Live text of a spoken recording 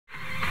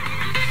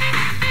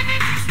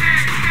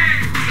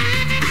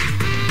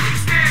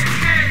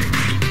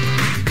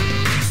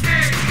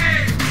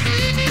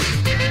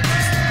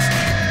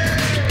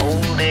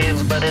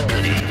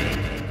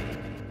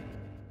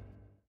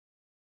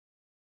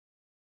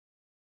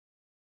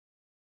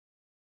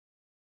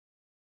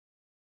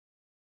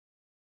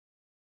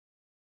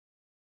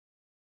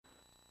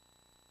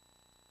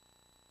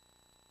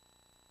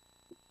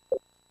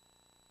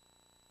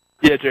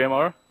Yeah,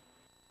 JMR.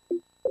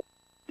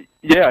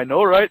 Yeah, I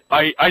know, right?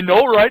 I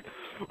know, right?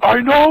 I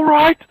know,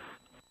 right?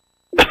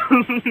 Get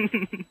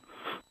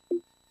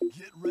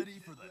ready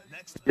for the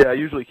next. Yeah, I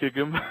usually kick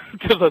him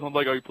because I don't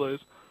like how he plays.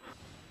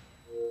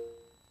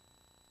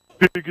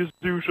 Biggest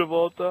douche of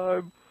all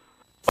time.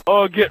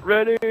 Oh, get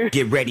ready.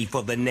 Get ready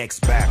for the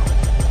next battle.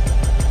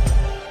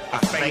 I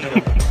fade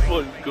him.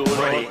 What is going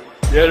on?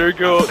 Yeah, there you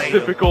go.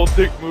 Typical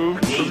dick move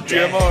from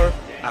JMR.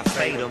 I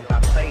fade him. I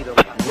fade him.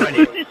 Run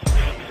it.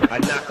 I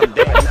knock him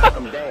down. I knock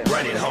him down.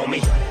 Run it,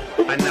 homie.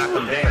 I knock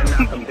him down. I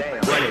knock him down.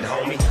 Run it,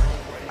 homie.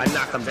 I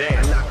knock him down. I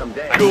knock him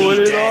down.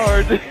 Going it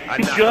hard.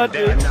 He got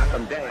it. I knock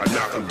him down. I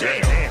knock him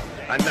down.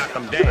 I knock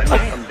him down. I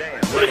knock him down.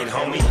 Run it,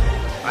 homie.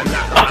 I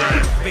knock him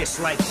down. Fist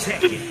like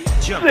Tekken.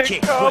 Jump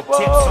kick, quick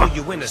tips on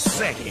you in a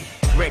second.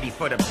 Ready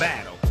for the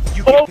battle.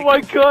 Oh my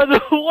god,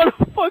 what a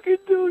fucking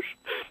douche.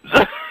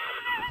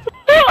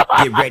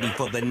 Get ready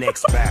for the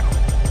next battle.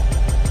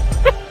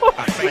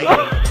 I fade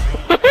him.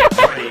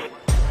 Run it.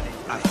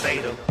 I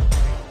fade him.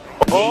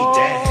 Need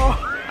that.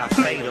 I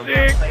fade him. Run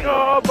it.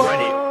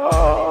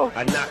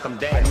 I knock him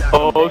down.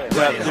 Oh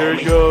snap, there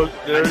he goes.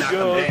 There he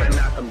goes.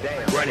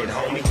 Run it,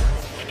 homie.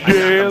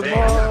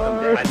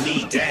 JMR. I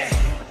need that.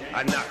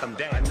 I knock him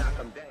down.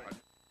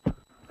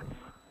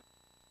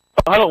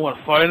 I don't want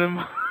to fight him.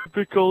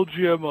 Big old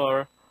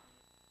GMR.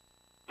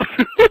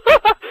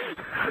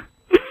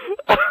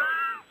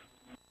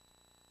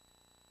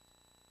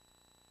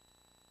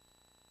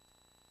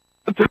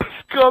 The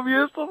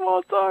scummiest of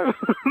all time.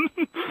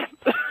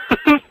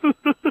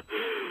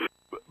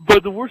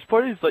 But the worst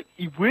part is, like,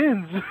 he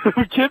wins.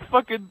 We can't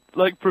fucking,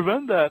 like,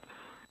 prevent that.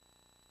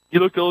 He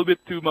looked a little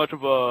bit too much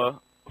of a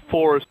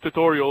forced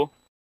tutorial.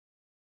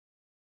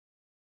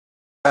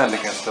 And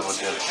against Double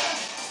Jin.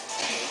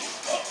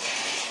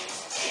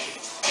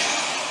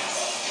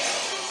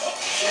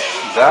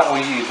 That we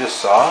you just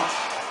saw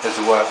is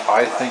what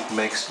I think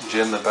makes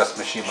Jin the best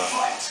Mishima.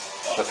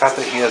 The fact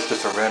that he has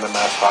just a random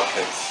ass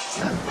hotkick.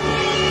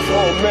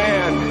 Oh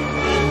man!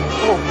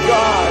 Oh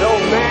god! Oh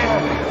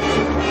man!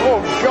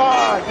 Oh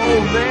god!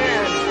 Oh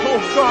man!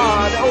 Oh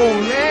god! Oh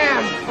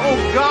man! Oh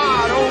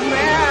god! Oh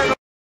man!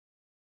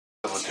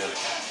 Double Jin.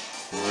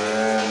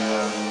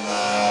 Random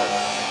ass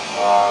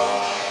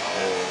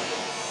hotkick.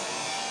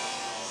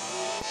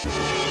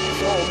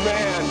 Oh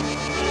man!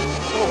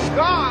 Oh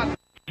god!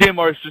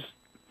 JMR is just...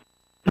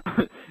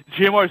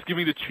 JMR is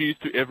giving the cheese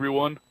to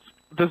everyone.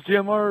 Does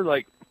JMR,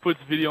 like, put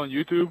video on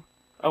YouTube?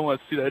 I want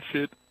to see that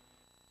shit.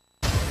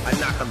 I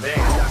knock him down.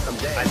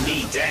 I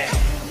need that.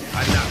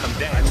 I knock him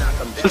down. I knock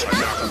him down. I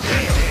knock him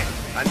down.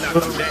 I knock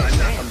him down. I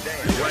knock him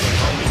down. Run it,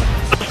 homie.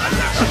 I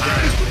knock him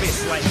down.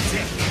 Fist like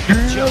Tekken.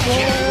 Jump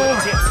kick, quick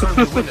tips on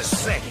you in a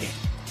second.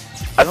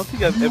 I don't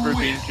think I've ever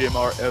beaten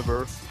JMR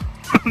ever.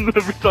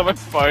 Every time I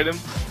fight him,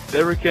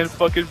 never can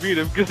fucking beat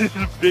him because he's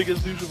the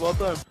biggest douche of all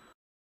time.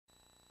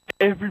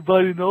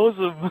 Everybody knows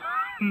him.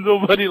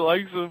 Nobody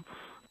likes him.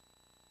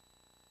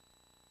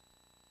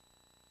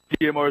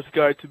 JMR's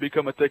guide to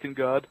become a Tekken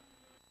god.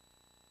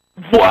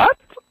 What?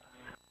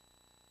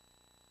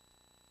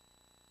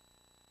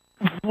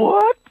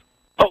 What?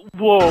 Oh,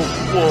 whoa,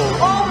 whoa.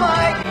 Oh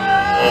my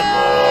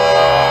god!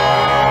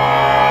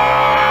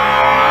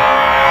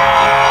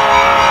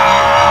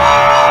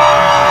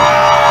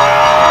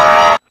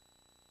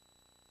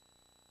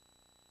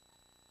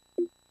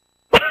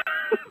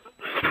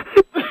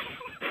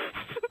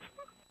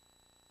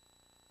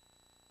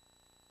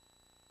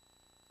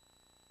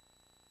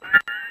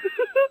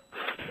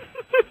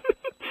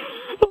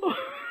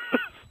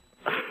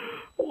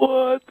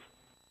 What?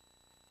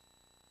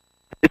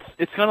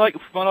 It's kind of like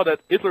found out that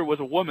Hitler was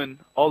a woman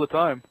all the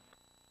time.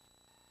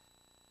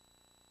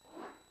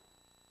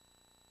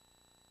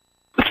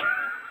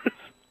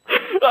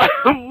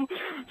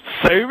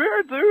 Same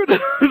here, dude.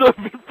 I've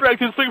been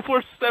practicing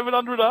for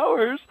 700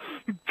 hours.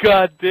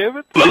 God damn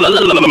it.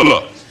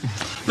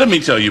 Let me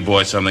tell you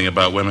boys something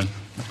about women.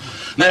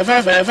 Get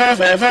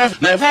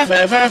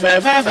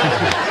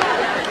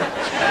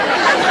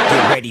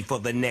ready for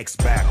the next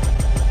battle.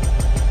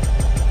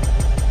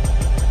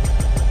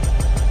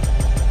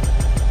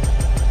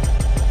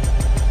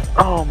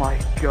 Oh my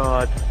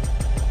god.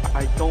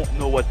 I don't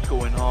know what's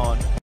going on.